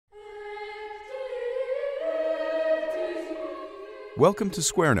Welcome to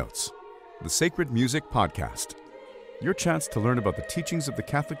Square Notes, the Sacred Music Podcast. Your chance to learn about the teachings of the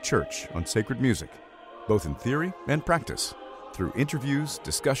Catholic Church on sacred music, both in theory and practice. Through interviews,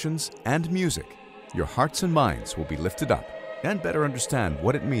 discussions, and music, your hearts and minds will be lifted up and better understand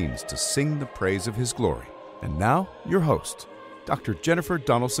what it means to sing the praise of His glory. And now, your host, Dr. Jennifer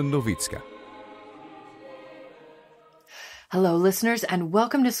Donaldson-Nowicka. Hello, listeners, and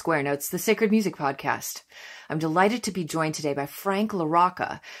welcome to Square Notes, the Sacred Music Podcast. I'm delighted to be joined today by Frank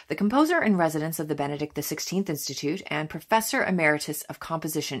Rocca, the composer in residence of the Benedict XVI Institute and Professor Emeritus of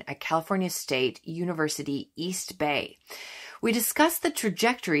Composition at California State University, East Bay. We discuss the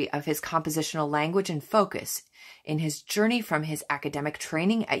trajectory of his compositional language and focus in his journey from his academic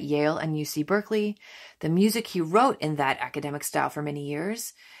training at Yale and UC Berkeley, the music he wrote in that academic style for many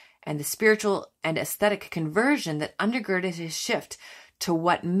years, and the spiritual and aesthetic conversion that undergirded his shift to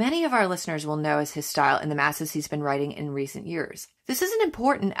what many of our listeners will know as his style in the masses he's been writing in recent years. This is an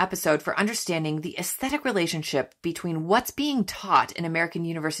important episode for understanding the aesthetic relationship between what's being taught in American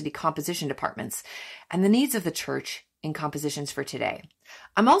university composition departments and the needs of the church in compositions for today.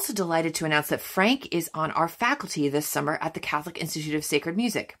 I'm also delighted to announce that Frank is on our faculty this summer at the Catholic Institute of Sacred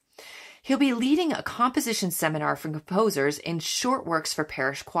Music. He'll be leading a composition seminar for composers in short works for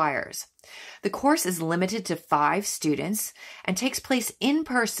parish choirs. The course is limited to 5 students and takes place in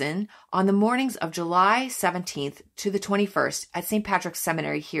person on the mornings of July 17th to the 21st at St. Patrick's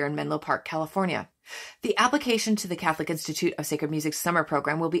Seminary here in Menlo Park, California. The application to the Catholic Institute of Sacred Music summer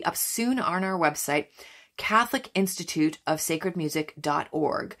program will be up soon on our website,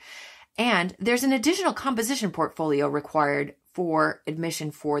 catholicinstituteofsacredmusic.org. And there's an additional composition portfolio required for admission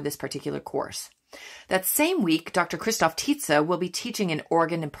for this particular course. That same week, Dr. Christoph Tietze will be teaching an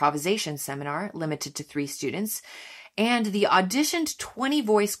organ improvisation seminar limited to 3 students, and the auditioned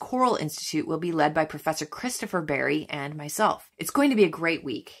 20-voice choral institute will be led by Professor Christopher Berry and myself. It's going to be a great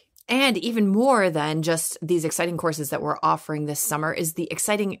week. And even more than just these exciting courses that we're offering this summer is the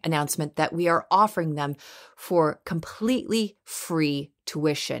exciting announcement that we are offering them for completely free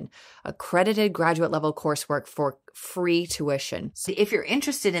tuition, accredited graduate level coursework for free tuition. So if you're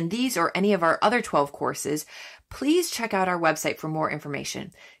interested in these or any of our other 12 courses, please check out our website for more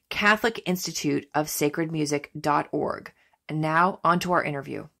information, catholicinstituteofsacredmusic.org. And now on to our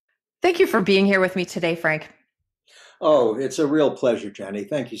interview. Thank you for being here with me today, Frank. Oh, it's a real pleasure, Jenny.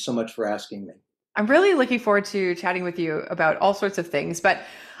 Thank you so much for asking me. I'm really looking forward to chatting with you about all sorts of things, but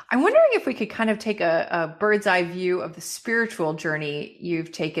I'm wondering if we could kind of take a bird's eye view of the spiritual journey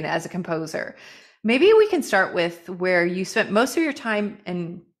you've taken as a composer. Maybe we can start with where you spent most of your time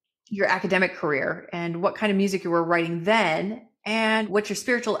in your academic career and what kind of music you were writing then and what your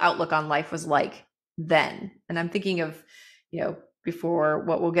spiritual outlook on life was like then. And I'm thinking of, before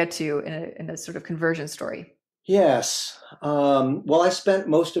what we'll get to in a sort of conversion story. Yes. Well, I spent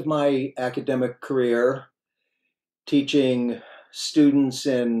most of my academic career teaching students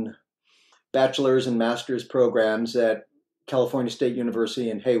in bachelor's and master's programs at California State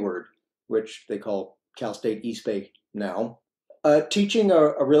University in Hayward, which they call Cal State East Bay now. Teaching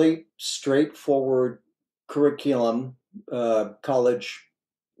a really straightforward curriculum, college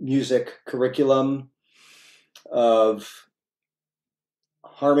music curriculum of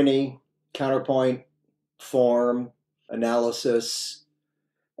harmony, counterpoint, form, analysis,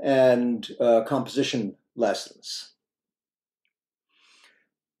 and composition lessons.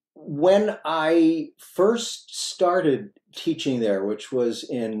 When I first started teaching there, which was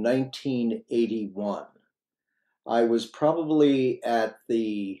in 1981, I was probably at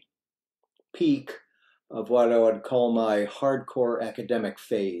the peak of what I would call my hardcore academic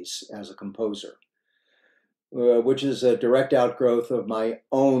phase as a composer, which is a direct outgrowth of my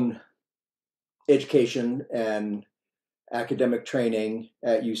own education and academic training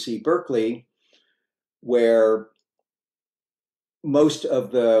at UC Berkeley, where most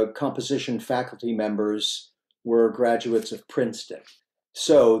of the composition faculty members were graduates of Princeton.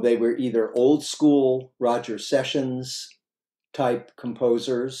 So they were either old school Roger Sessions type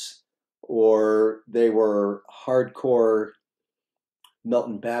composers, or they were hardcore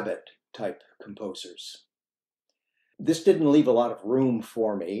Milton Babbitt type composers. This didn't leave a lot of room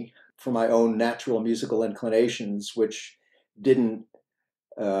for me, for my own natural musical inclinations, which didn't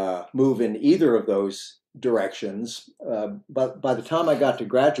move in either of those directions. But by the time I got to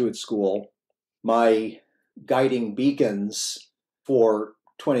graduate school, my guiding beacons for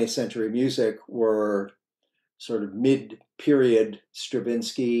 20th century music were sort of mid-period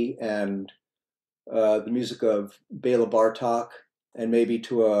Stravinsky and the music of Bela Bartok, and maybe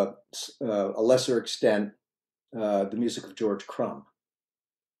to a lesser extent, the music of George Crumb.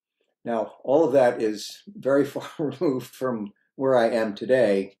 Now, all of that is very far removed from where I am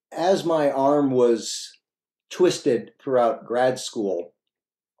today. As my arm was twisted throughout grad school,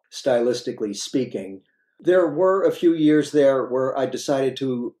 stylistically speaking, there were a few years there where I decided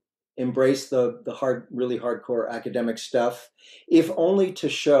to embrace the really hardcore academic stuff, if only to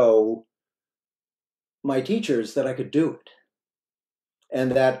show my teachers that I could do it,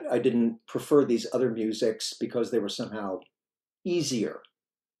 and that I didn't prefer these other musics because they were somehow easier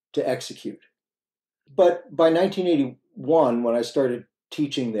to execute. But by 1981, when I started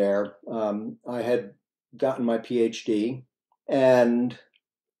teaching there, I had gotten my PhD, and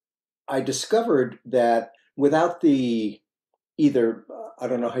I discovered that without the either, I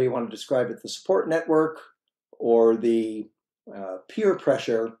don't know how you want to describe it, the support network or the peer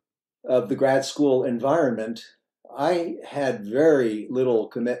pressure of the grad school environment, I had very little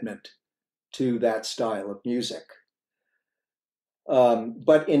commitment to that style of music.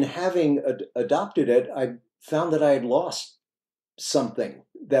 But in having adopted it, I found that I had lost something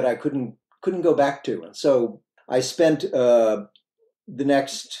that I couldn't go back to. And so I spent the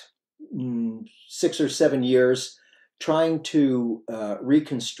next 6 or 7 years trying to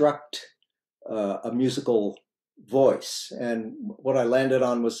reconstruct a musical voice. And what I landed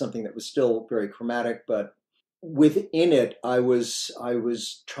on was something that was still very chromatic, but within it, I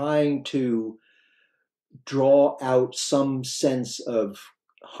was trying to draw out some sense of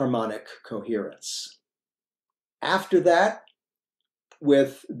harmonic coherence. After that,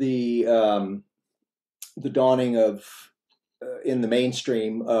 with the dawning of in the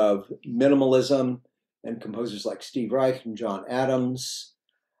mainstream of minimalism and composers like Steve Reich and John Adams,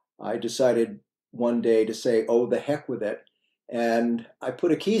 I decided one day to say, "Oh, the heck with it," and I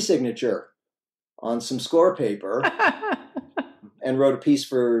put a key signature on some score paper and wrote a piece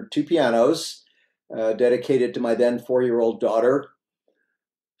for 2 pianos, dedicated to my then 4-year-old daughter,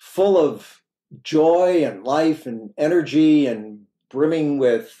 full of joy and life and energy and brimming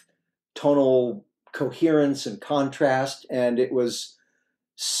with tonal coherence and contrast. And it was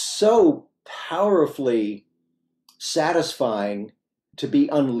so powerfully satisfying to be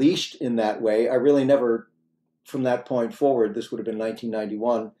unleashed in that way. I really never, from that point forward, this would have been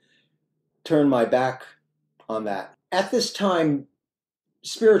 1991, turned my back on that. At this time,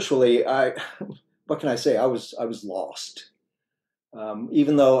 spiritually, what can I say? I was lost.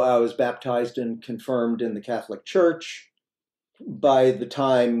 Even though I was baptized and confirmed in the Catholic Church, by the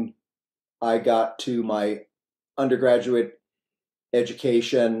time I got to my undergraduate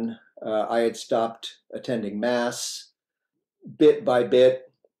education, I had stopped attending Mass. Bit by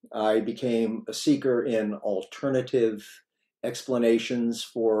bit, I became a seeker in alternative explanations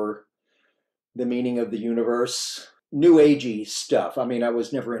for the meaning of the universe. New agey stuff. I mean, I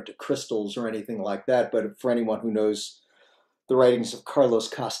was never into crystals or anything like that, but for anyone who knows the writings of Carlos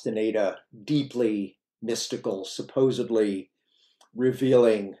Castaneda, deeply mystical, supposedly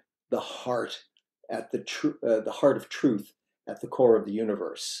revealing the heart at the heart of truth at the core of the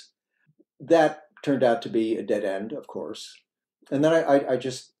universe. That turned out to be a dead end, of course. And then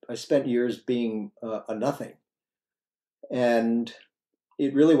I spent years being a nothing. And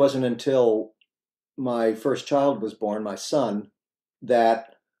it really wasn't until my first child was born, my son,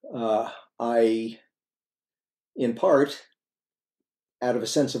 that I, in part, out of a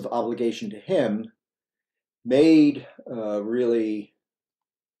sense of obligation to him, made a really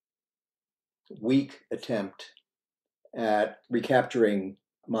weak attempt at recapturing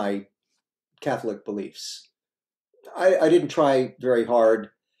my Catholic beliefs. I didn't try very hard,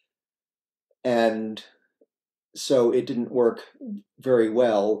 and so it didn't work very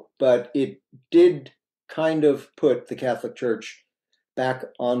well, but it did kind of put the Catholic Church back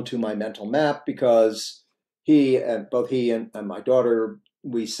onto my mental map, because both he and my daughter,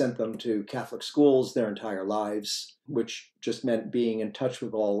 we sent them to Catholic schools their entire lives, which just meant being in touch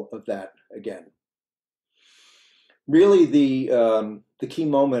with all of that again. Really, the key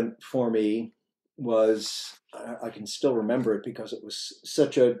moment for me was, I can still remember it because it was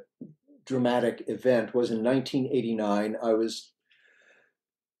such a dramatic event, was in 1989. I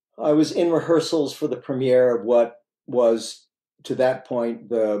was in rehearsals for the premiere of what was, to that point,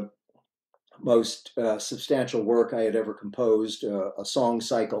 the most substantial work I had ever composed, a song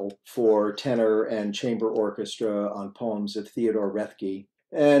cycle for tenor and chamber orchestra on poems of Theodore Roethke.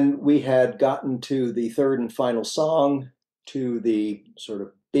 And we had gotten to the third and final song, to the sort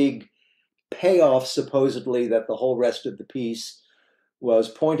of big payoff, supposedly, that the whole rest of the piece was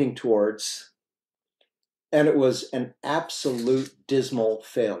pointing towards. And it was an absolute dismal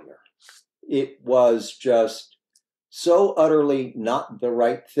failure. It was just so utterly not the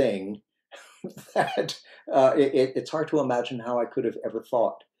right thing that it's hard to imagine how I could have ever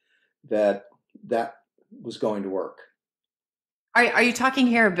thought that that was going to work. Are you talking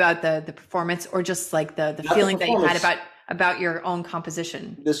here about the performance, or just like the Not the feeling that you had performance. about your own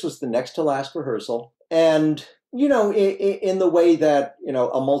composition? This was the next to last rehearsal. And, in the way that, a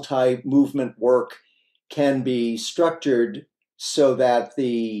multi-movement work can be structured so that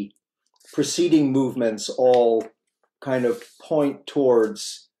the preceding movements all kind of point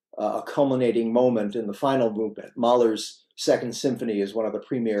towards a culminating moment in the final movement. Mahler's Second Symphony is one of the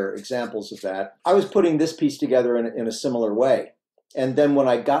premier examples of that. I was putting this piece together in a similar way. And then when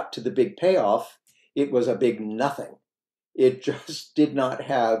I got to the big payoff, it was a big nothing. It just did not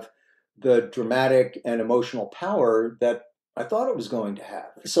have the dramatic and emotional power that I thought it was going to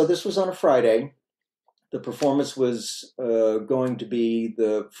have. So this was on a Friday. The performance was going to be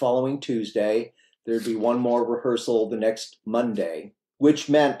the following Tuesday. There'd be one more rehearsal the next Monday, which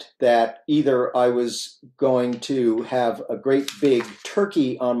meant that either I was going to have a great big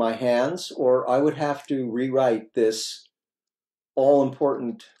turkey on my hands, or I would have to rewrite this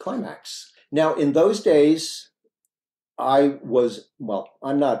all-important climax. Now, in those days, I've never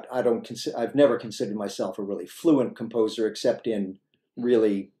considered myself a really fluent composer, except in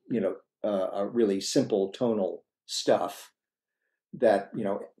really, really simple tonal stuff that,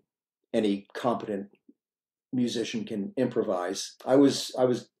 any competent musician can improvise. I was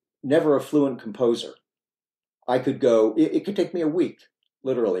never a fluent composer. I could go, it could take me a week,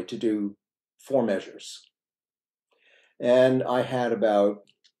 literally, to do 4 measures. And I had about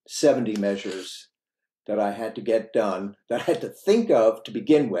 70 measures that I had to get done, that I had to think of to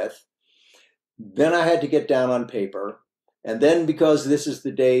begin with. Then I had to get down on paper. And then, because this is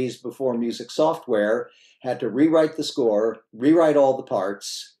the days before music software, had to rewrite the score, rewrite all the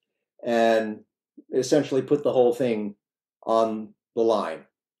parts, and essentially put the whole thing on the line.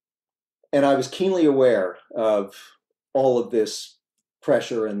 And I was keenly aware of all of this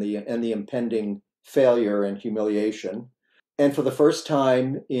pressure and the impending failure and humiliation. And for the first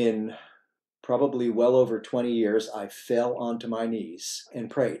time in probably well over 20 years, I fell onto my knees and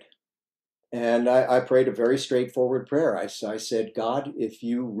prayed. And I prayed a very straightforward prayer. I said, God, if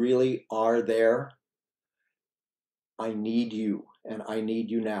you really are there, I need you, and I need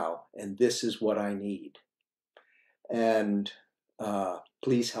you now, and this is what I need. And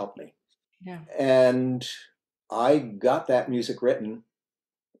please help me. Yeah. And I got that music written.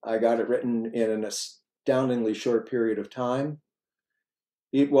 I got it written in an astoundingly short period of time.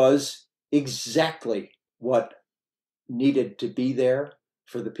 It was exactly what needed to be there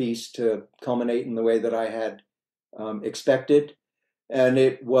for the piece to culminate in the way that I had expected. And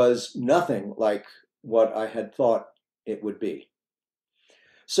it was nothing like what I had thought it would be.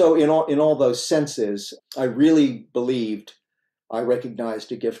 So in all those senses, I really believed I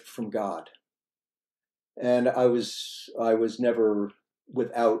recognized a gift from God. And I was never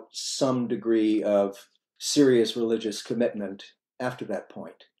without some degree of serious religious commitment after that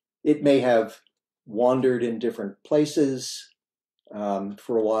point. It may have wandered in different places.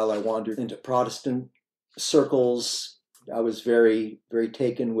 For a while, I wandered into Protestant circles. I was very, very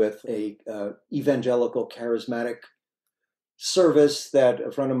taken with a evangelical charismatic service that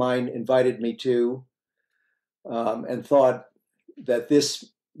a friend of mine invited me to, and thought that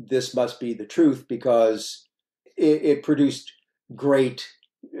this must be the truth, because it produced great,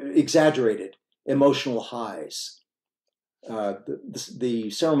 exaggerated emotional highs. The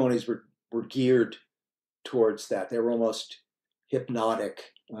ceremonies were geared towards that. They were almost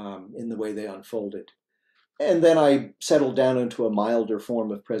hypnotic in the way they unfolded. And then I settled down into a milder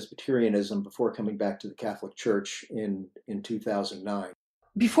form of Presbyterianism before coming back to the Catholic Church in 2009.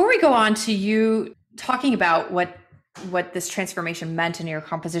 Before we go on to you talking about what this transformation meant in your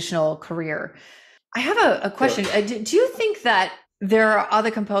compositional career, I have a question. Sure. Do you think that there are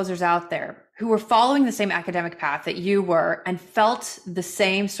other composers out there who were following the same academic path that you were and felt the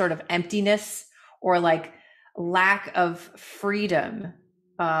same sort of emptiness or like lack of freedom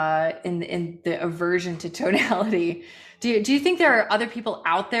in the aversion to tonality? Do you think there are other people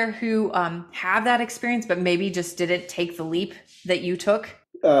out there who have that experience, but maybe just didn't take the leap that you took?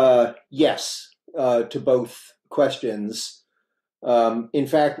 Yes, to both questions. In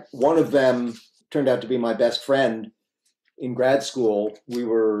fact, one of them turned out to be my best friend in grad school. We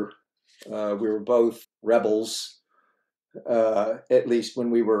were both rebels, at least when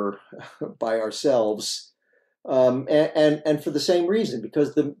we were by ourselves, and for the same reason,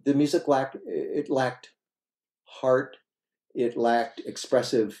 because the music lacked heart, it lacked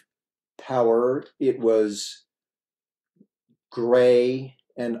expressive power, it was gray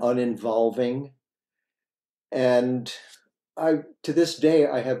and uninvolving, and to this day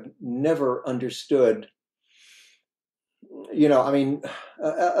I have never understood.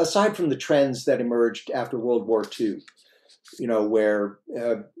 Aside from the trends that emerged after World War II, where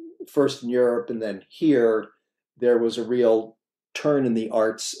first in Europe and then here, there was a real turn in the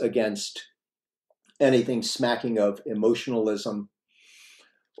arts against anything smacking of emotionalism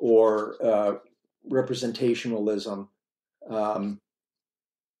or representationalism,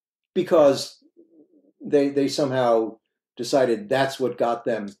 because they somehow decided that's what got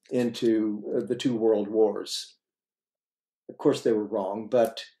them into the two world wars. Of course, they were wrong,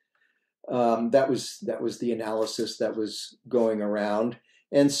 but that was the analysis that was going around.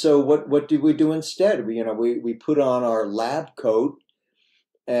 And so, what did we do instead? We put on our lab coat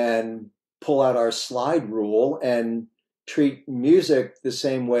and pull out our slide rule and treat music the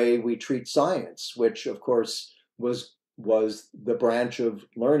same way we treat science, which of course was the branch of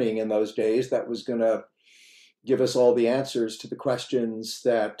learning in those days that was going to give us all the answers to the questions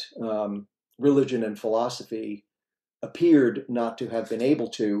that religion and philosophy appeared not to have been able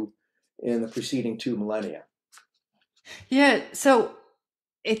to in the preceding 2 millennia. Yeah. So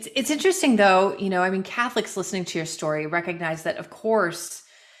it's interesting though, Catholics listening to your story recognize that, of course,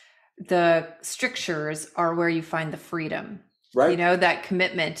 the strictures are where you find the freedom, right? That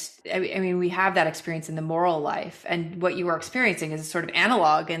commitment. We have that experience in the moral life, and what you are experiencing is a sort of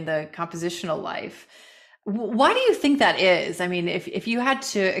analog in the compositional life. Why do you think that is? If you had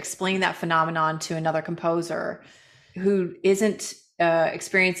to explain that phenomenon to another composer who isn't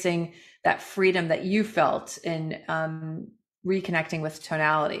experiencing that freedom that you felt in reconnecting with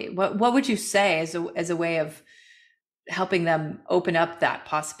tonality, what would you say as a way of helping them open up that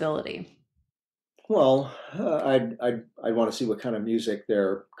possibility? Well, I'd want to see what kind of music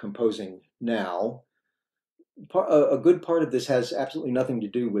they're composing now. A good part of this has absolutely nothing to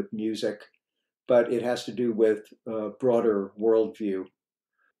do with music, but it has to do with a broader worldview.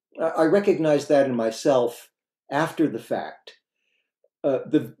 I recognize that in myself after the fact.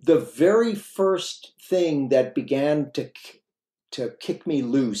 The very first thing that began to kick me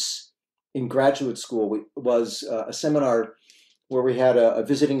loose in graduate school was a seminar where we had a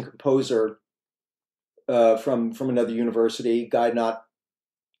visiting composer from another university, guy not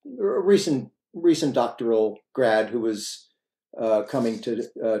a recent doctoral grad who was coming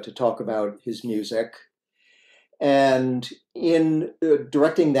to talk about his music. And in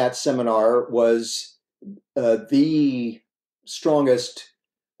directing that seminar was the strongest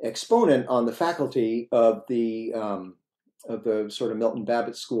exponent on the faculty of the sort of Milton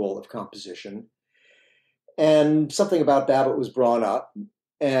Babbitt School of Composition. And something about Babbitt was brought up,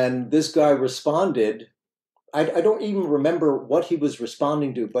 and this guy responded. I don't even remember what he was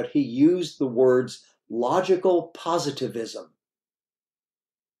responding to, but he used the words logical positivism.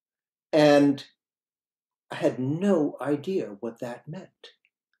 And I had no idea what that meant.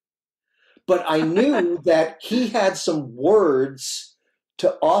 But I knew that he had some words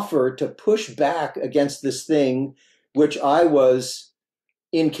to offer to push back against this thing which I was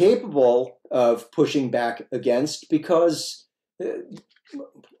incapable of pushing back against, because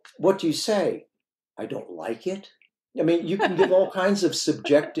what do you say? I don't like it. You can give all kinds of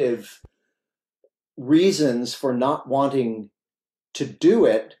subjective reasons for not wanting to do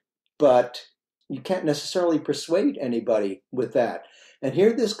it, but you can't necessarily persuade anybody with that. And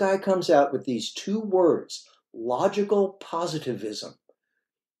here this guy comes out with these two words, logical positivism.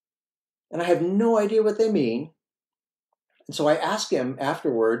 And I have no idea what they mean. And so I ask him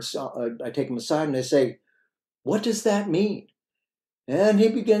afterwards, I take him aside and I say, what does that mean? And he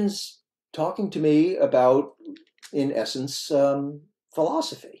begins talking to me about, in essence,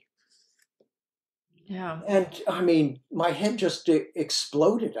 philosophy. Yeah. And my head just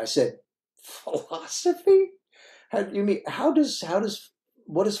exploded. I said, philosophy? What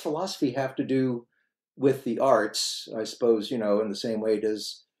does philosophy have to do with the arts? I suppose, in the same way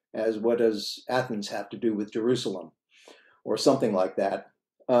as what does Athens have to do with Jerusalem, or something like that.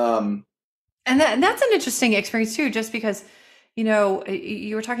 And that's an interesting experience too, just because,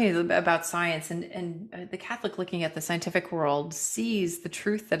 you were talking about science, and the Catholic looking at the scientific world sees the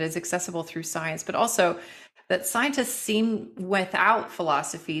truth that is accessible through science, but also that scientists seem without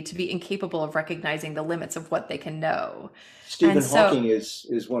philosophy to be incapable of recognizing the limits of what they can know. Stephen Hawking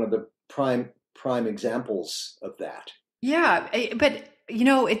is one of the prime examples of that. Yeah, but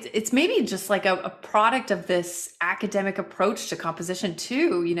it's maybe just like a product of this academic approach to composition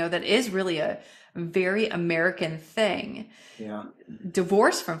too, that is really a very American thing. Yeah.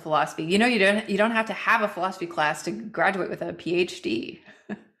 Divorced from philosophy. You don't have to have a philosophy class to graduate with a PhD.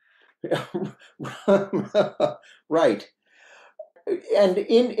 Right. And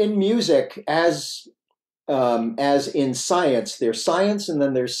in music, as in science, there's science and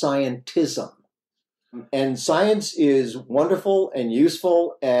then there's scientism. And science is wonderful and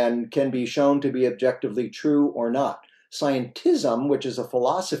useful and can be shown to be objectively true or not. scientism, which is a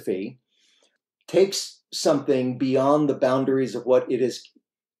philosophy, takes something beyond the boundaries of what it is,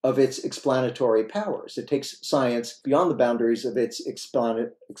 of its explanatory powers. It takes science beyond the boundaries of its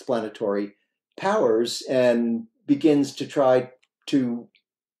explanatory powers and begins to try to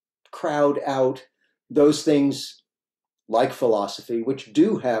crowd out those things like philosophy, which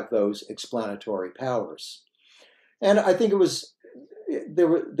do have those explanatory powers. And I think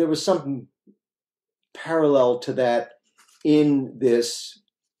there was some parallel to that in this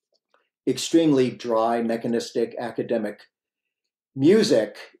extremely dry, mechanistic, academic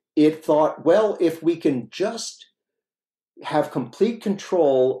music. It thought, well, if we can just have complete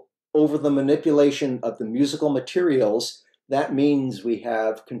control over the manipulation of the musical materials, that means we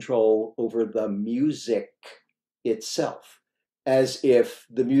have control over the music itself, as if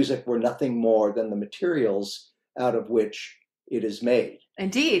the music were nothing more than the materials out of which it is made.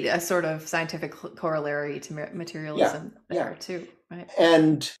 Indeed, a sort of scientific corollary to materialism there too, right?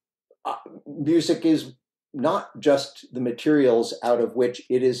 And music is not just the materials out of which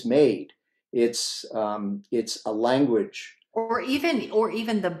it is made. It's a language, or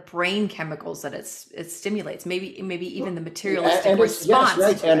even the brain chemicals that it stimulates. Maybe even the materialistic response.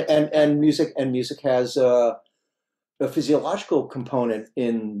 Yes, right. And music has a physiological component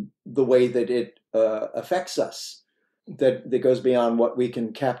in the way that it affects us, that goes beyond what we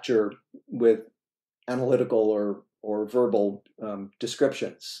can capture with analytical or verbal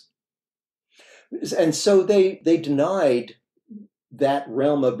descriptions. And so they denied that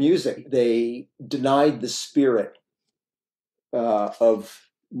realm of music. They denied the spirit of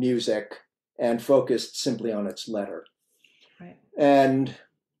music and focused simply on its letter. Right. And,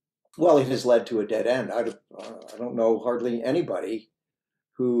 well, it has led to a dead end. I don't know hardly anybody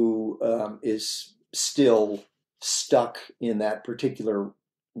who is still stuck in that particular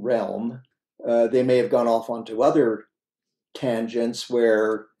realm. They may have gone off onto other tangents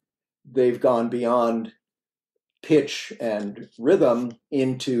where they've gone beyond pitch and rhythm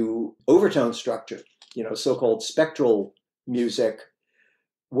into overtone structure, so-called spectral music,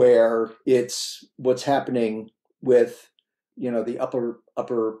 where it's what's happening with, the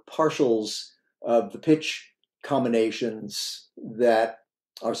upper partials of the pitch combinations that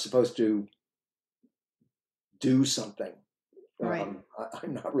are supposed to do something. Right.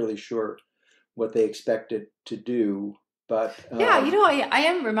 I'm not really sure what they expect it to do. But I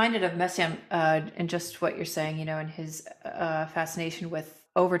am reminded of Messiaen and just what you're saying, in his fascination with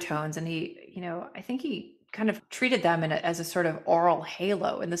overtones, and I think he kind of treated them as a sort of aural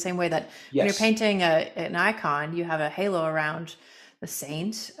halo, in the same way that when you're painting an icon, you have a halo around the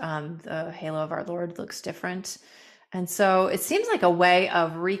saint. The halo of our Lord looks different, and so it seems like a way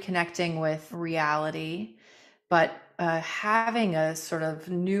of reconnecting with reality, but having a sort of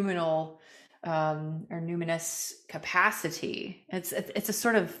numinal or numinous capacity. It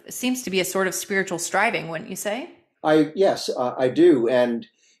seems to be a sort of spiritual striving, wouldn't you say? I do, and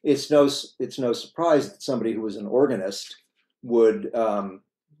it's no surprise that somebody who was an organist would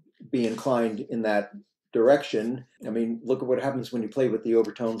be inclined in that direction. I mean, look at what happens when you play with the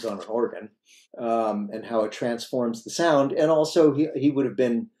overtones on an organ, and how it transforms the sound. And also, he would have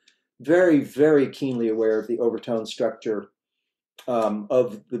been very, very keenly aware of the overtone structure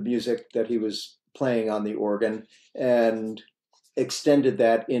of the music that he was playing on the organ, and extended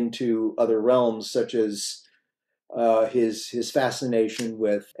that into other realms, such as his fascination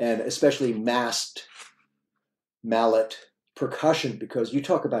with, and especially masked mallet percussion, because you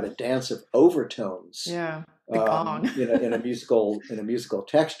talk about a dance of overtones. Yeah, the gong. in a musical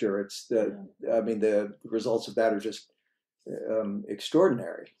texture. It's the results of that are just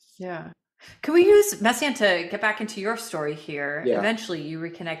extraordinary. Yeah. Can we use Messiaen to get back into your story here? Yeah. Eventually, you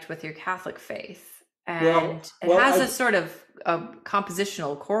reconnect with your Catholic faith, and it has a sort of a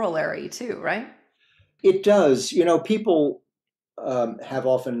compositional corollary too, right? It does. People have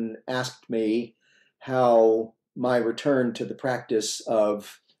often asked me how my return to the practice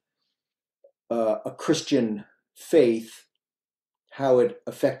of a Christian faith, how it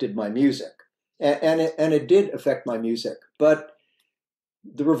affected my music, and it did affect my music, but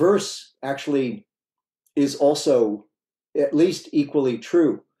the reverse actually is also at least equally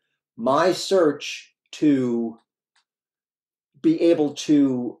true. My search to be able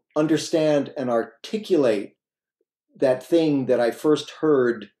to understand and articulate that thing that I first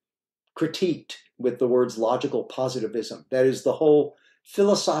heard critiqued with the words logical positivism, that is the whole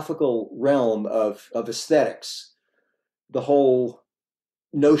philosophical realm of aesthetics, the whole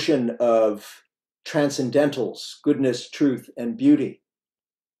notion of transcendentals, goodness, truth, and beauty.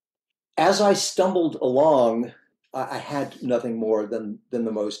 As I stumbled along, I had nothing more than the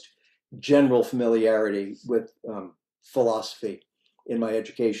most general familiarity with philosophy in my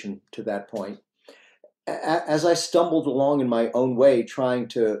education to that point. As I stumbled along in my own way trying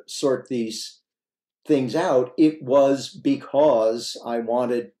to sort these things out, it was because I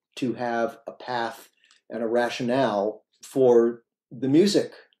wanted to have a path and a rationale for the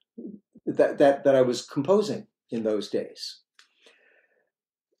music that I was composing in those days.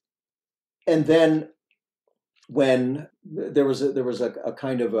 And then when there was a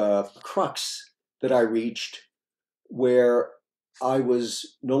kind of a crux that I reached where I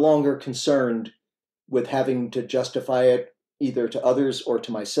was no longer concerned with having to justify it either to others or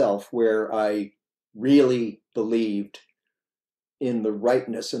to myself, where I really believed in the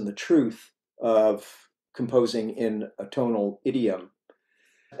rightness and the truth of composing in a tonal idiom.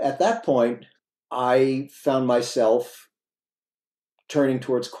 At that point, I found myself turning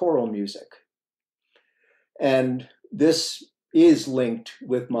towards choral music. And this is linked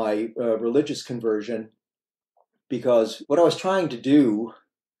with my religious conversion, because what I was trying to do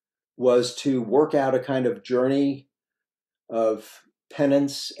was to work out a kind of journey of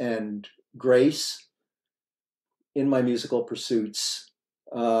penance and grace in my musical pursuits,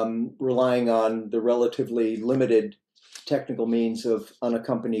 relying on the relatively limited technical means of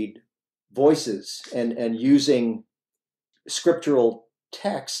unaccompanied voices and using scriptural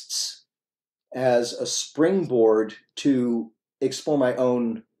texts as a springboard to explore my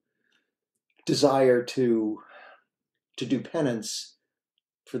own desire to do penance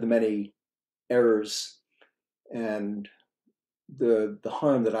for the many errors and the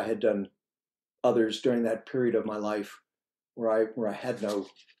harm that I had done others during that period of my life where I had no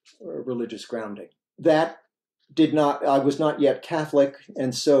religious grounding. That I was not yet Catholic,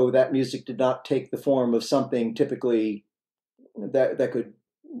 and so that music did not take the form of something typically that could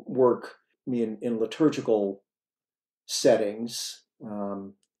work in liturgical settings.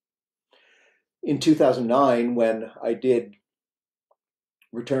 In 2009, when I did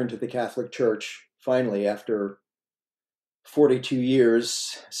return to the Catholic Church, finally, after 42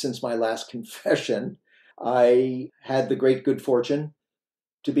 years since my last confession, I had the great good fortune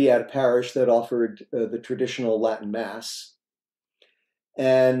to be at a parish that offered the traditional Latin Mass.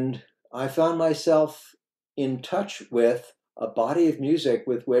 And I found myself in touch with a body of music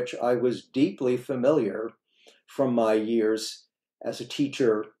with which I was deeply familiar from my years as a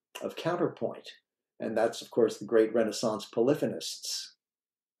teacher of counterpoint. And that's, of course, the great Renaissance polyphonists.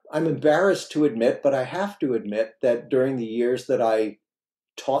 I'm embarrassed to admit, but I have to admit that during the years that I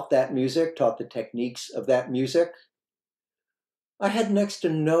taught that music, taught the techniques of that music, I had next to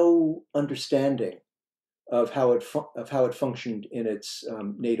no understanding of how it functioned in its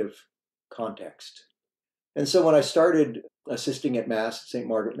native context. And so when I started assisting at Mass at St.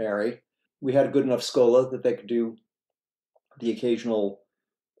 Margaret Mary, we had a good enough schola that they could do the occasional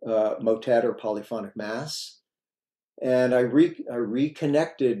motet or polyphonic Mass. And I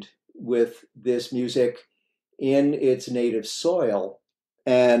reconnected with this music in its native soil.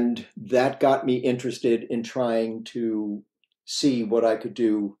 And that got me interested in trying to see what I could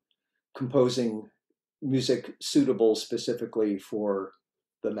do composing music suitable specifically for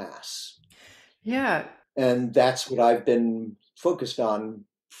the Mass. Yeah. And that's what I've been focused on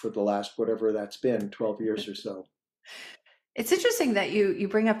for the last, whatever that's been, 12 years or so. It's interesting that you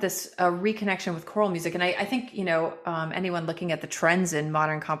bring up this reconnection with choral music, and I think anyone looking at the trends in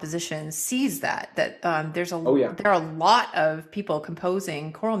modern composition sees that there are a lot of people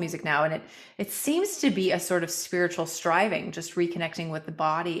composing choral music now, and it seems to be a sort of spiritual striving, just reconnecting with the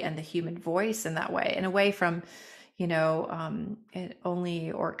body and the human voice in that way, and away from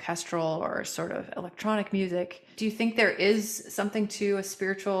only orchestral or sort of electronic music. Do you think there is something to a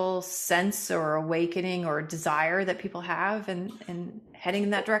spiritual sense or awakening or desire that people have in heading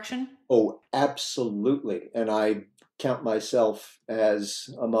in that direction? Oh, absolutely. And I count myself as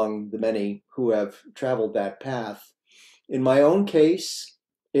among the many who have traveled that path. In my own case,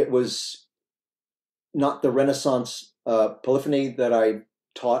 it was not the Renaissance polyphony that I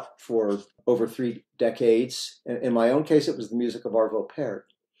taught for over 3 decades. In my own case, it was the music of Arvo Pärt.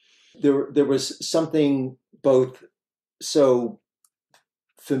 There was something both so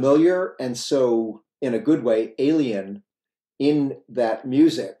familiar and so, in a good way, alien in that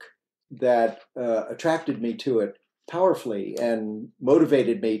music that attracted me to it powerfully and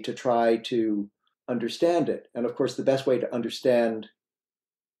motivated me to try to understand it. And of course, the best way to understand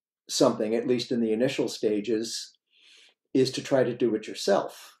something, at least in the initial stages, is to try to do it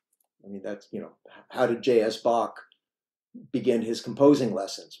yourself. I mean, that's, how did J.S. Bach begin his composing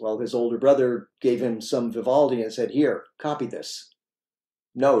lessons? Well, his older brother gave him some Vivaldi and said, here, copy this.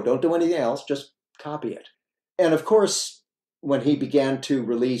 No, don't do anything else, just copy it. And of course, when he began to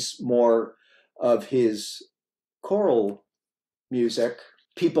release more of his choral music,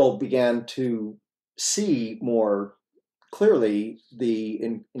 people began to see more clearly the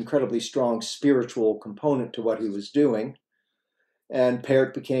incredibly strong spiritual component to what he was doing. And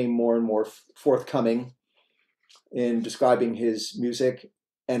Pärt became more and more forthcoming in describing his music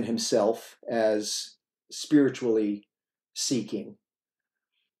and himself as spiritually seeking.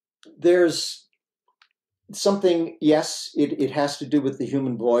 There's something, yes, it has to do with the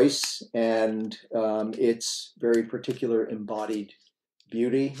human voice and its very particular embodied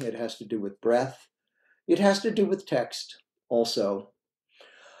beauty. It has to do with breath. It has to do with text also.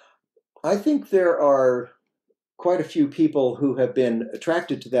 I think there are quite a few people who have been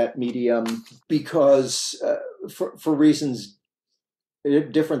attracted to that medium because for reasons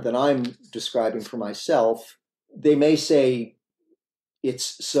different than I'm describing for myself. They may say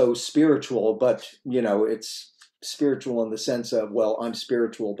it's so spiritual, but it's spiritual in the sense of, well, I'm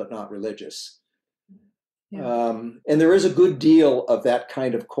spiritual but not religious. Yeah. And there is a good deal of that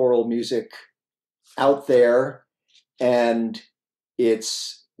kind of choral music out there, and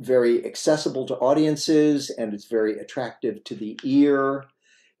it's very accessible to audiences, and it's very attractive to the ear,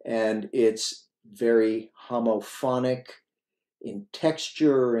 and it's very homophonic in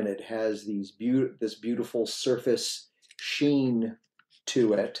texture, and it has this beautiful surface sheen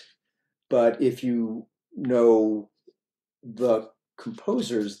to it. But if you know the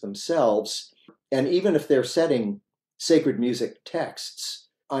composers themselves, and even if they're setting sacred music texts,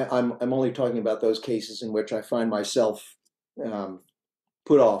 I'm only talking about those cases in which I find myself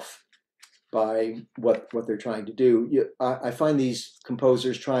put off by what they're trying to do. I find these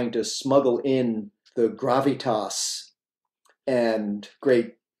composers trying to smuggle in the gravitas and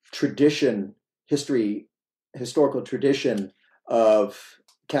great historical tradition of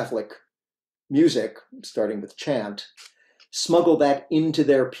Catholic music, starting with chant, smuggle that into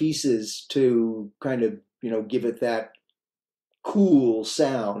their pieces to kind of, give it that cool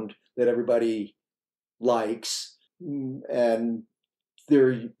sound that everybody likes. And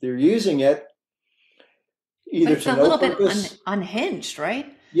they're using it either it's to a no little purpose. bit unhinged,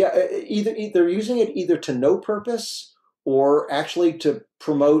 right? Yeah, either they're using it either to no purpose or actually to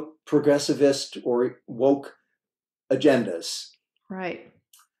promote progressivist or woke agendas. Right.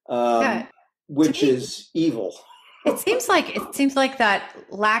 Yeah. Which is evil. It seems like that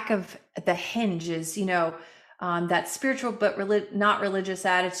lack of the hinge is, that spiritual but not religious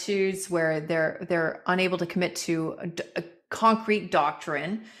attitudes where they're unable to commit to a concrete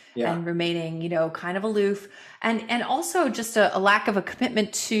doctrine. Yeah. And remaining, kind of aloof, and also just a lack of a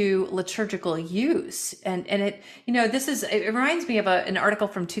commitment to liturgical use. And it, it reminds me of an article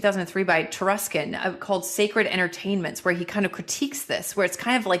from 2003 by Taruskin called "Sacred Entertainments," where he kind of critiques this, where it's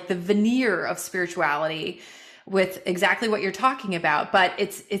kind of like the veneer of spirituality with exactly what you're talking about, but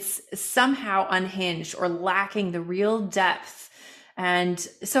it's somehow unhinged or lacking the real depth. And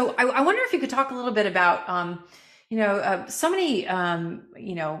so I wonder if you could talk a little bit about, so many,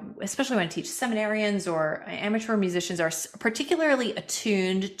 especially when I teach, seminarians or amateur musicians are particularly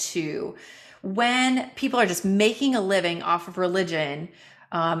attuned to when people are just making a living off of religion,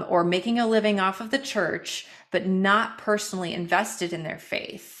 or making a living off of the church, but not personally invested in their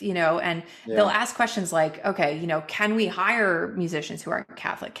faith, and they'll ask questions like, okay, can we hire musicians who aren't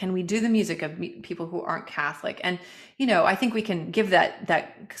Catholic? Can we do the music of people who aren't Catholic? And, I think we can give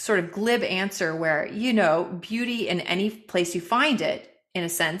that sort of glib answer where, beauty in any place you find it, in a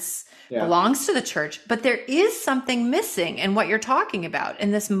sense, belongs to the church, but there is something missing in what you're talking about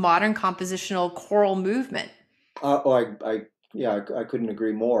in this modern compositional choral movement. I couldn't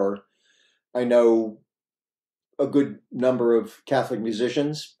agree more. I know a good number of Catholic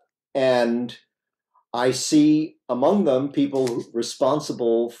musicians, and I see among them people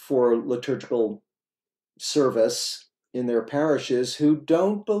responsible for liturgical service in their parishes who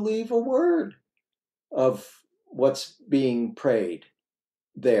don't believe a word of what's being prayed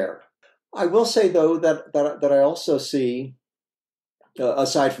there. I will say, though, that I also see,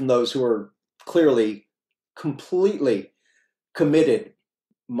 aside from those who are clearly completely committed,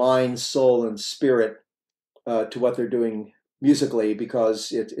 mind, soul, and spirit, to what they're doing musically,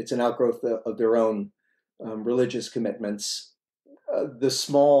 because it's an outgrowth of their own religious commitments. The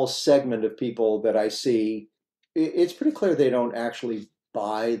small segment of people that I see, it's pretty clear they don't actually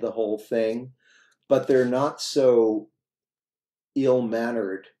buy the whole thing, but they're not so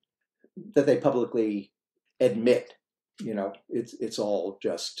ill-mannered that they publicly admit, it's all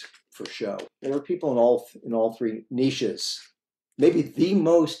just for show. There are people in all three niches. Maybe the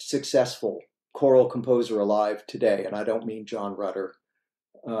most successful choral composer alive today, and I don't mean John Rutter.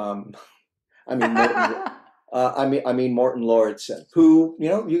 I mean Morton. I mean Morton Lauridsen, who,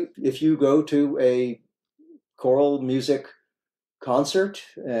 if you go to a choral music concert,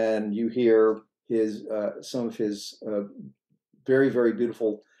 and you hear some of his very, very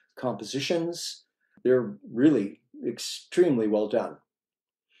beautiful compositions. They're really extremely well done.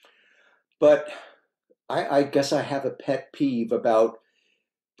 But I guess I have a pet peeve about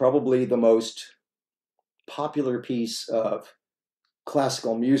probably the most popular piece of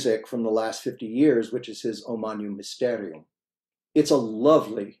classical music from the last 50 years, which is his O Magnum Mysterium. It's a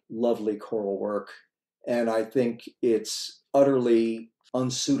lovely, lovely choral work, and I think it's utterly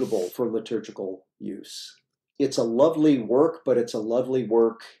unsuitable for liturgical use. It's a lovely work, but it's a lovely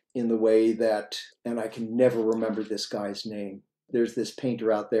work in the way that, and I can never remember this guy's name. There's this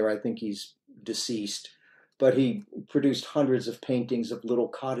painter out there, I think he's deceased, but he produced hundreds of paintings of little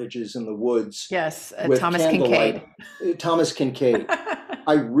cottages in the woods. Yes, with Thomas candlelight. Kincaid. Thomas Kincaid.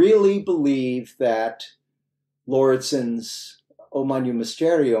 I really believe that Lauridsen's O Magnum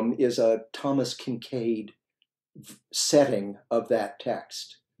Mysterium is a Thomas Kincaid setting of that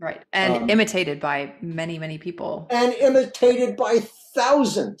text. Right. And imitated by many, many people. And imitated by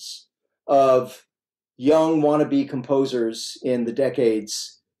thousands of young wannabe composers in the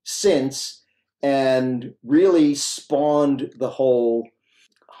decades since, and really spawned the whole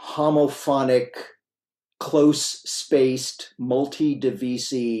homophonic, close-spaced,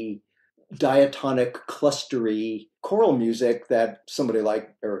 multi-divisi, diatonic, clustery choral music that somebody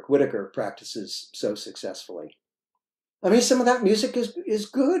like Eric Whitacre practices so successfully. I mean, some of that music is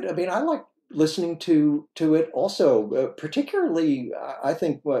good. I mean, I like listening to it also, particularly, I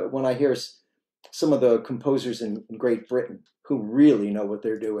think, when I hear some of the composers in Great Britain who really know what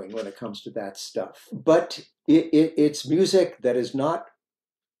they're doing when it comes to that stuff. But it's music that is not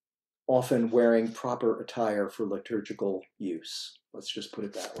often wearing proper attire for liturgical use. Let's just put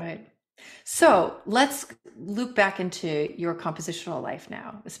it that way. Right. So let's loop back into your compositional life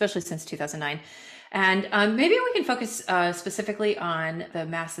now, especially since 2009. And maybe we can focus specifically on the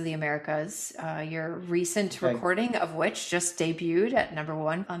Mass of the Americas, your recent recording of which just debuted at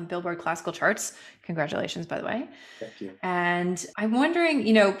 #1 on Billboard classical charts. Congratulations, by the way. Thank you. And I'm wondering,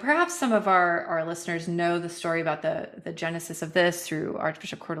 perhaps some of our listeners know the story about the genesis of this through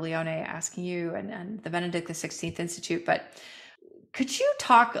Archbishop Cordileone asking you and the Benedict XVI Institute. But could you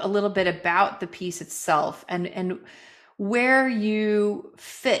talk a little bit about the piece itself and where you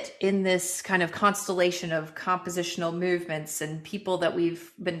fit in this kind of constellation of compositional movements and people that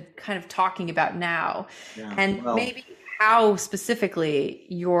we've been kind of talking about now? Yeah, and maybe how specifically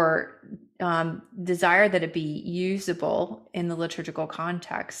your desire that it be usable in the liturgical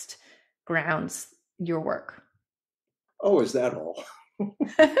context grounds your work? Oh, is that all?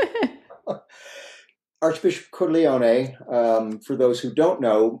 Archbishop Cordileone, for those who don't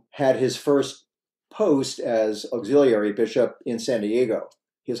know, had his first post as auxiliary bishop in San Diego,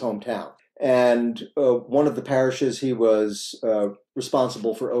 his hometown. And one of the parishes he was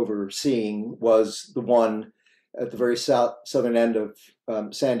responsible for overseeing was the one at the very southern end of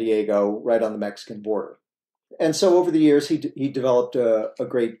San Diego, right on the Mexican border. And so over the years, he developed a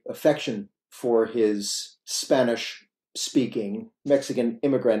great affection for his Spanish-speaking Mexican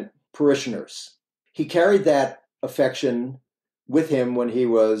immigrant parishioners. He carried that affection with him when he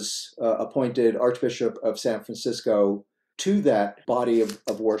was appointed Archbishop of San Francisco to that body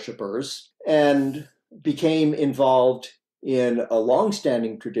of worshipers, and became involved in a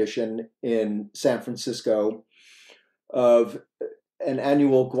long-standing tradition in San Francisco of an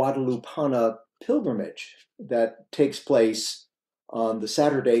annual Guadalupana pilgrimage that takes place on the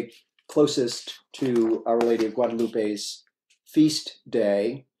Saturday closest to Our Lady of Guadalupe's feast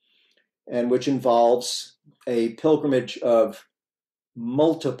day, and which involves a pilgrimage of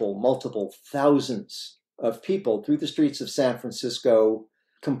multiple thousands of people through the streets of San Francisco,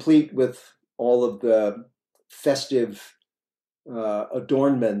 complete with all of the festive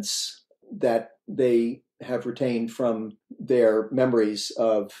adornments that they have retained from their memories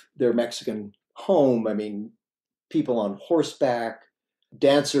of their Mexican home. I mean, people on horseback,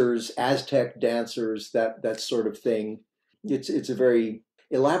 dancers, Aztec dancers, that sort of thing. It's a very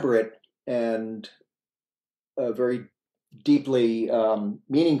elaborate and a very deeply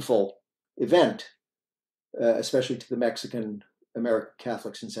meaningful event, especially to the Mexican American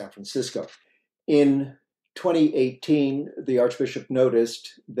Catholics in San Francisco. In 2018, the Archbishop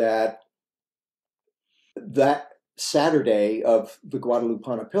noticed that Saturday of the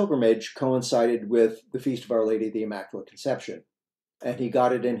Guadalupana pilgrimage coincided with the Feast of Our Lady of the Immaculate Conception. And he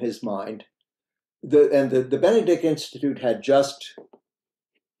got it in his mind. The Benedict Institute had just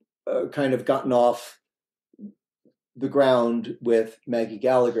kind of gotten off the ground with Maggie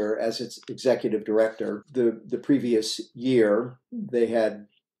Gallagher as its executive director. The previous year, they had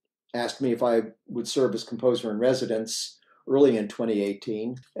asked me if I would serve as composer in residence early in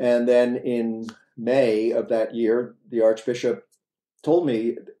 2018. And then in May of that year, the Archbishop told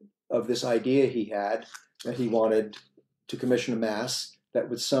me of this idea he had, that he wanted to commission a Mass that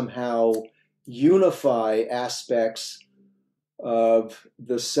would somehow unify aspects of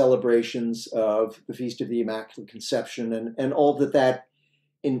the celebrations of the Feast of the Immaculate Conception and all that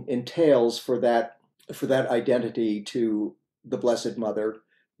entails for that identity to the Blessed Mother,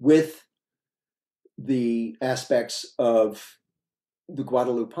 with the aspects of the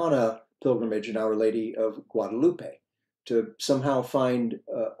Guadalupana pilgrimage in Our Lady of Guadalupe, to somehow find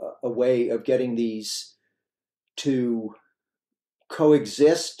a way of getting these to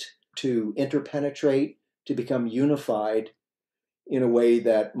coexist, to interpenetrate, to become unified in a way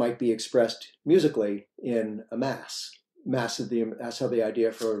that might be expressed musically in a Mass. That's how the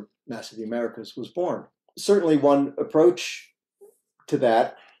idea for Mass of the Americas was born. Certainly one approach to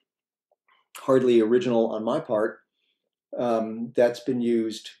that, hardly original on my part, that's been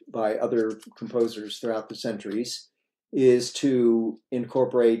used by other composers throughout the centuries, is to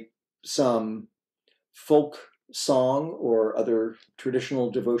incorporate some folk song or other traditional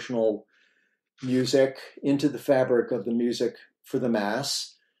devotional music into the fabric of the music for the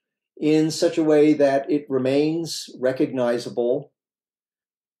Mass in such a way that it remains recognizable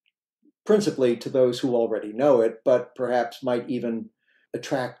principally to those who already know it, but perhaps might even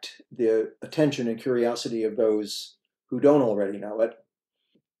attract the attention and curiosity of those who don't already know it.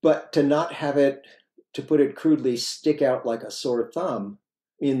 But to not have it, to put it crudely, stick out like a sore thumb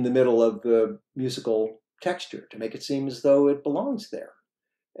in the middle of the musical texture, to make it seem as though it belongs there,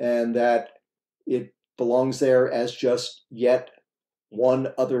 and that it belongs there as just yet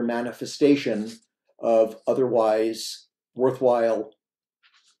one other manifestation of otherwise worthwhile,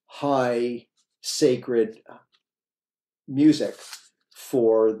 high, sacred music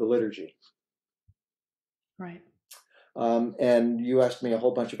for the liturgy. Right. And you asked me a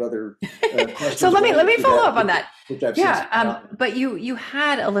whole bunch of other questions. So let me follow up on that. Yeah, but you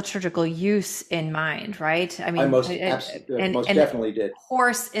had a liturgical use in mind, right? I mean, I most definitely did. Of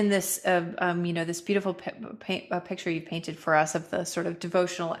course, in this, this beautiful picture you painted for us of the sort of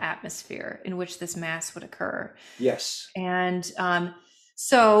devotional atmosphere in which this Mass would occur. Yes. And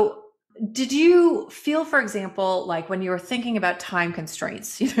so did you feel, for example, like when you were thinking about time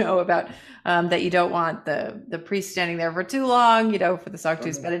constraints, about that you don't want the priest standing there for too long, for the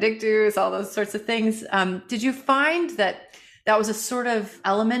Sanctus Benedictus, all those sorts of things. Did you find that was a sort of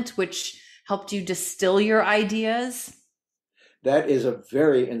element which helped you distill your ideas? That is a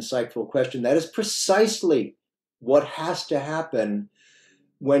very insightful question. That is precisely what has to happen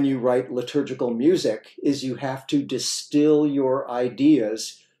when you write liturgical music, is you have to distill your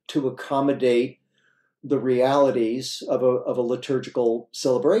ideas to accommodate the realities of a liturgical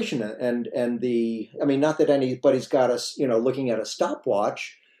celebration, and not that anybody's got us looking at a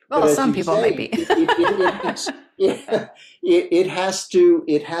stopwatch. Well, some people might be. It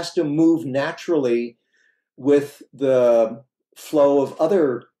has to move naturally with the flow of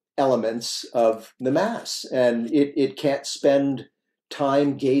other elements of the Mass, and it can't spend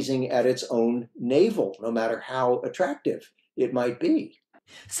time gazing at its own navel, no matter how attractive it might be.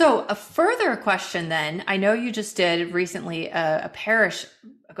 So a further question then, I know you just did recently a parish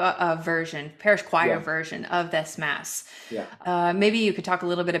choir version of this Mass. Yeah. Maybe you could talk a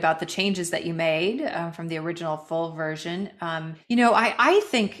little bit about the changes that you made from the original full version. I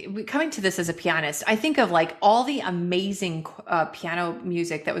think, coming to this as a pianist, I think of like all the amazing piano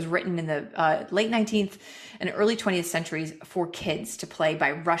music that was written in the late 19th and early 20th centuries for kids to play by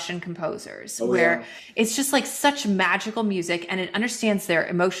Russian composers, it's just like such magical music, and it understands their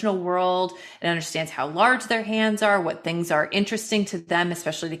emotional world. It understands how large their hands are, what things are interesting to them,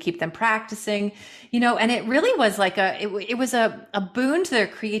 especially to keep them practicing, and it really was like it was a boon to their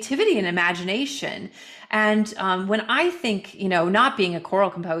creativity and imagination. And when I think, not being a choral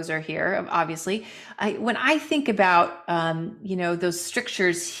composer here, obviously, when I think about, those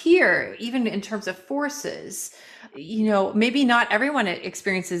strictures here, even in terms of forces, maybe not everyone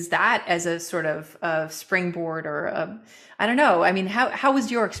experiences that as a sort of springboard or I don't know. I mean, how was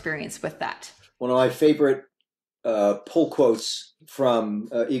your experience with that? One of my favorite pull quotes from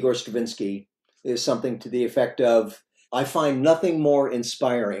Igor Stravinsky is something to the effect of, "I find nothing more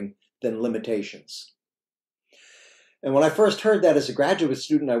inspiring than limitations." And when I first heard that as a graduate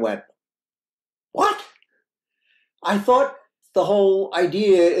student, I went, "What? I thought the whole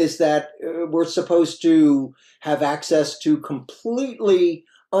idea is that we're supposed to have access to completely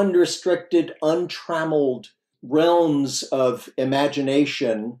unrestricted, untrammeled realms of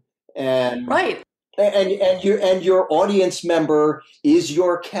imagination and right. and your audience member is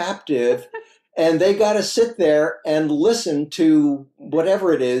your captive, and they got to sit there and listen to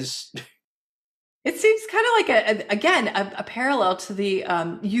whatever it is. It seems kind of like a parallel to the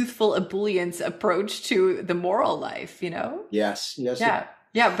youthful ebullience approach to the moral life, you know? Yes, yes. Yeah,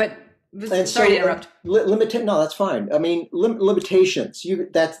 yeah, but And sorry to so interrupt. no, that's fine. I mean, limitations.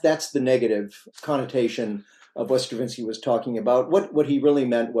 That's the negative connotation of what Stravinsky was talking about. What he really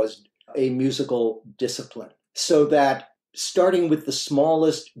meant was a musical discipline, so that starting with the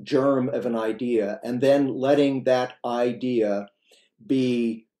smallest germ of an idea and then letting that idea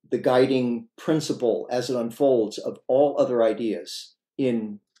be the guiding principle as it unfolds of all other ideas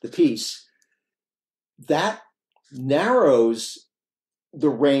in the piece, that narrows the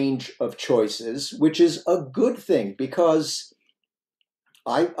range of choices, which is a good thing, because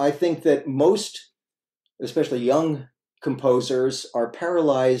I think that most, especially young composers, are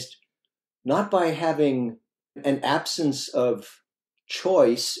paralyzed not by having an absence of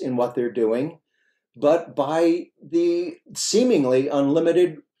choice in what they're doing, but by the seemingly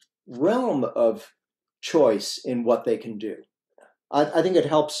unlimited realm of choice in what they can do. I think it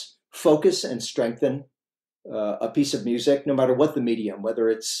helps focus and strengthen a piece of music, no matter what the medium, whether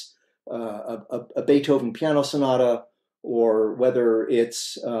it's a Beethoven piano sonata or whether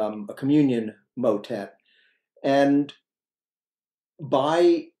it's a communion motet. And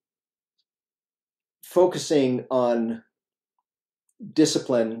by focusing on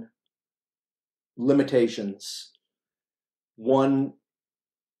discipline, limitations, one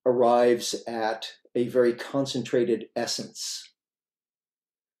arrives at a very concentrated essence.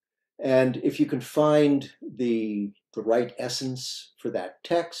 And if you can find the right essence for that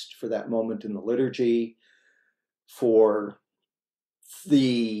text, for that moment in the liturgy, for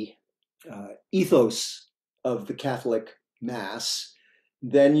the ethos of the Catholic Mass,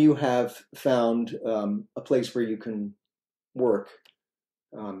 then you have found a place where you can work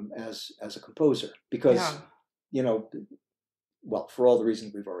as a composer. Because, well, for all the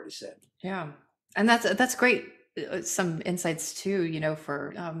reasons we've already said. Yeah, and that's great. Some insights too,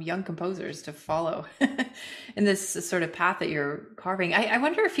 for young composers to follow in this sort of path that you're carving. I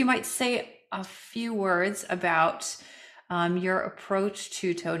wonder if you might say a few words about your approach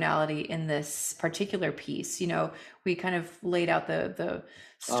to tonality in this particular piece. We kind of laid out the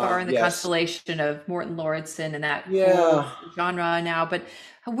star in the constellation of Morton Lauridsen and that whole genre now, but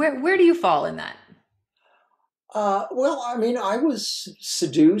where do you fall in that? Well, I mean, I was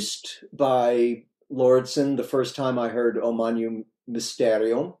seduced by Lauridsen the first time I heard O Magnum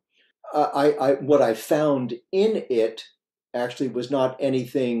Mysterium. What I found in it actually was not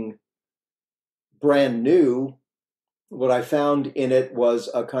anything brand new. What I found in it was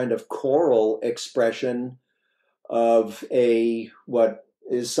a kind of choral expression of what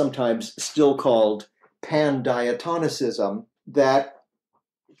is sometimes still called pandiatonicism that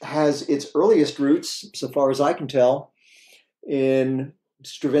has its earliest roots, so far as I can tell, in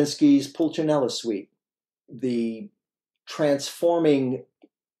Stravinsky's Pulcinella Suite. The transforming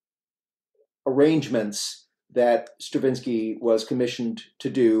arrangements that Stravinsky was commissioned to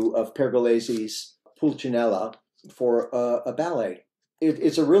do of Pergolesi's Pulcinella for a ballet.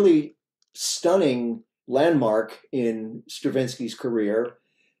 It's a really stunning landmark in Stravinsky's career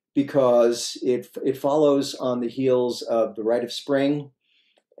because it follows on the heels of The Rite of Spring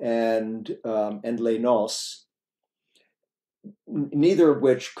and Les Noces, neither of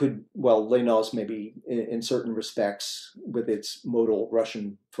which Les Noces maybe in certain respects with its modal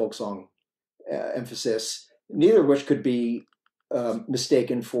Russian folk song emphasis, neither of which could be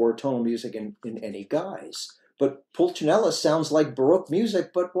mistaken for tonal music in any guise. But Pulcinella sounds like Baroque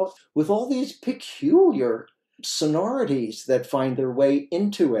music, but with all these peculiar sonorities that find their way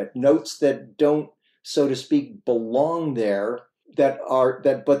into it, notes that don't, so to speak, belong there,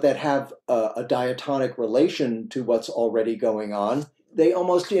 that have a diatonic relation to what's already going on. They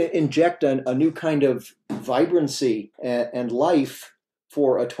almost inject a new kind of vibrancy and life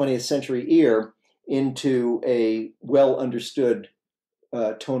for a 20th century ear into a well understood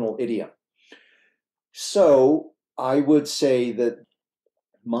tonal idiom. So I would say that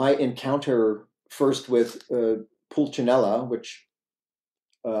my encounter first with Pulcinella, which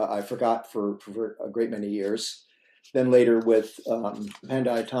I forgot for a great many years, then later with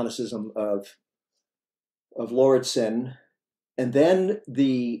pandiatonicism of Lauridsen, and then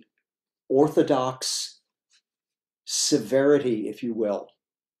the orthodox severity, if you will,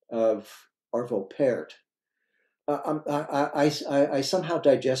 of Arvo Pärt. I somehow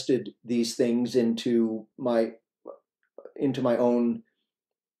digested these things into my own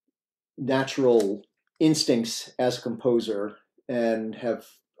natural instincts as a composer, and have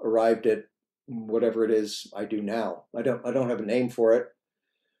arrived at whatever it is I do now. I don't have a name for it.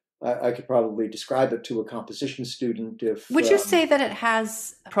 I could probably describe it to a composition student if... Would you say that it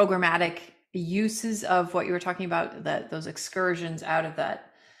has programmatic uses of what you were talking about, that those excursions out of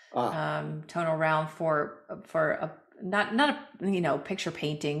that tonal realm for not a, picture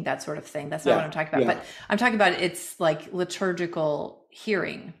painting, that sort of thing? That's not what I'm talking about. But I'm talking about it's like liturgical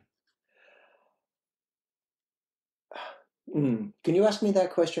hearing. Can you ask me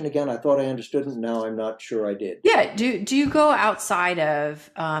that question again? I thought I understood it. Now I'm not sure I did. Yeah. Do you go outside of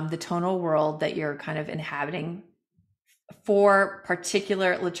the tonal world that you're kind of inhabiting for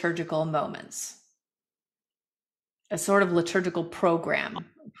particular liturgical moments? A sort of liturgical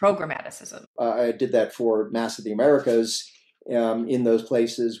programmaticism. I did that for Mass of the Americas in those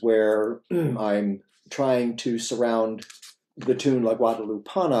places where I'm trying to surround the tune La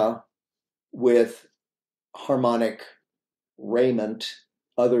Guadalupana with harmonic raiment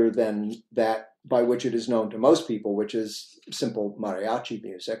other than that by which it is known to most people, which is simple mariachi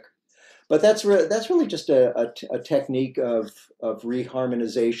music. But that's really just a technique of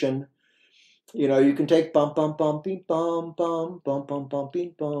reharmonization. You can take bum bum bum beep bum bum bum bum bum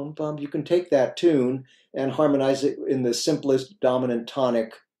beep bum bum. You can take that tune and harmonize it in the simplest dominant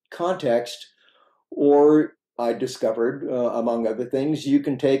tonic context, or I discovered, among other things, you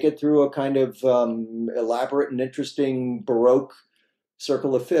can take it through a kind of elaborate and interesting Baroque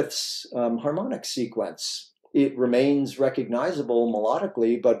circle of fifths harmonic sequence. It remains recognizable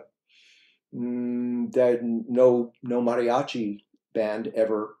melodically, but no mariachi band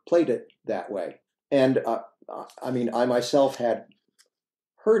ever played it that way. And I myself had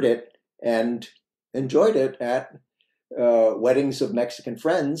heard it and enjoyed it at weddings of Mexican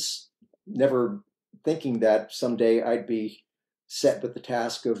friends, never thinking that someday I'd be set with the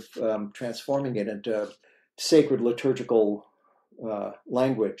task of transforming it into sacred liturgical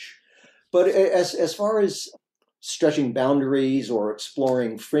language. But as far as stretching boundaries or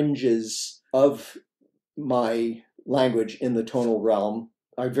exploring fringes of my language in the tonal realm,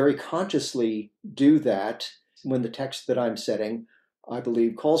 I very consciously do that when the text that I'm setting, I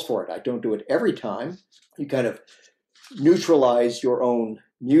believe, calls for it. I don't do it every time. You kind of neutralize your own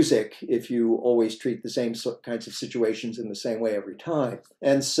music if you always treat the same kinds of situations in the same way every time.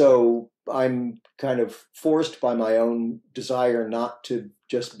 And so I'm kind of forced by my own desire not to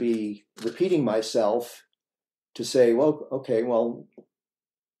just be repeating myself to say, well, okay, well,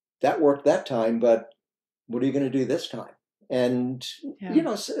 that worked that time, but what are you going to do this time? And,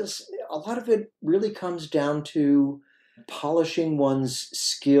 a lot of it really comes down to polishing one's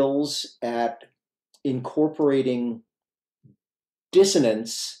skills at incorporating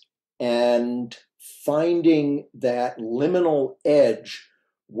dissonance and finding that liminal edge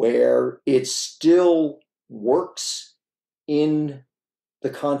where it still works in the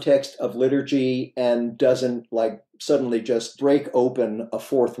context of liturgy and doesn't suddenly just break open a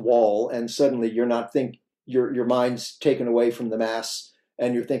fourth wall and suddenly you're not your mind's taken away from the Mass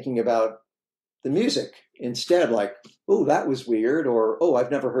and you're thinking about the music instead, oh, that was weird, or oh,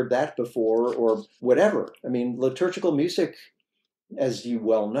 I've never heard that before, or whatever. I mean, liturgical music, as you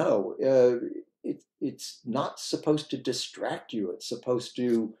well know, it's not supposed to distract you. It's supposed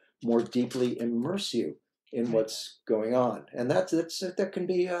to more deeply immerse you in what's going on. And that can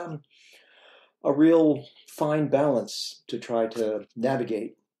be a real fine balance to try to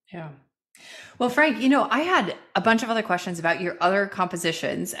navigate. Yeah. Well, Frank, I had a bunch of other questions about your other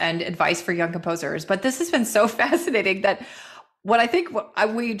compositions and advice for young composers, but this has been so fascinating that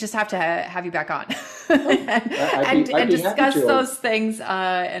we just have to have you back on and discuss those things in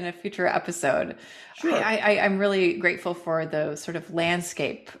a future episode. Sure. I'm really grateful for the sort of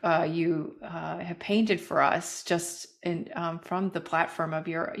landscape you have painted for us just from the platform of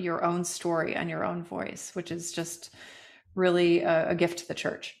your own story and your own voice, which is just really a gift to the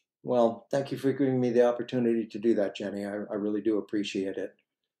church. Well, thank you for giving me the opportunity to do that, Jenny. I really do appreciate it.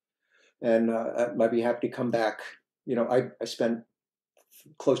 And I'd be happy to come back. I spent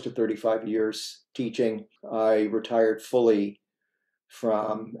close to 35 years teaching. I retired fully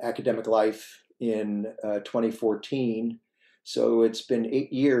from academic life in 2014. So it's been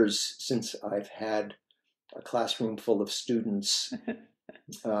 8 years since I've had a classroom full of students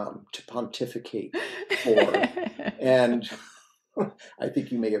to pontificate for. And I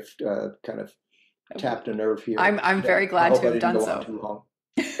think you may have kind of tapped a nerve here. I'm very glad to have done so. Too long.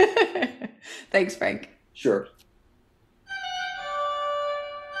 Thanks, Frank. Sure.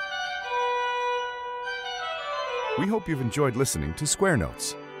 We hope you've enjoyed listening to Square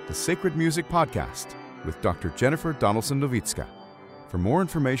Notes, the Sacred Music Podcast with Dr. Jennifer Donaldson-Nowicka. For more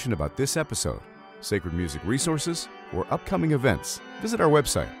information about this episode, sacred music resources, or upcoming events, visit our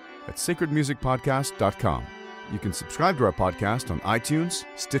website, at sacredmusicpodcast.com. You can subscribe to our podcast on iTunes,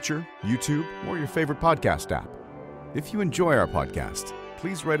 Stitcher, YouTube, or your favorite podcast app. If you enjoy our podcast,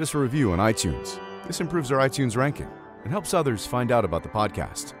 please write us a review on iTunes. This improves our iTunes ranking and helps others find out about the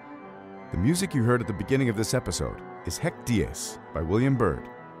podcast. The music you heard at the beginning of this episode is Hec Dies by William Byrd,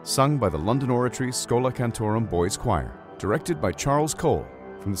 sung by the London Oratory's Schola Cantorum Boys Choir, directed by Charles Cole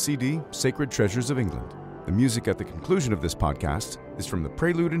from the CD Sacred Treasures of England. The music at the conclusion of this podcast is from the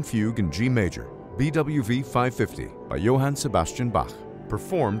Prelude and Fugue in G major, BWV 550 by Johann Sebastian Bach,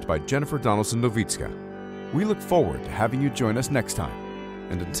 performed by Jennifer Donaldson-Novitska. We look forward to having you join us next time,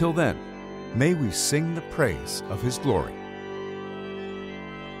 and until then, may we sing the praise of His glory.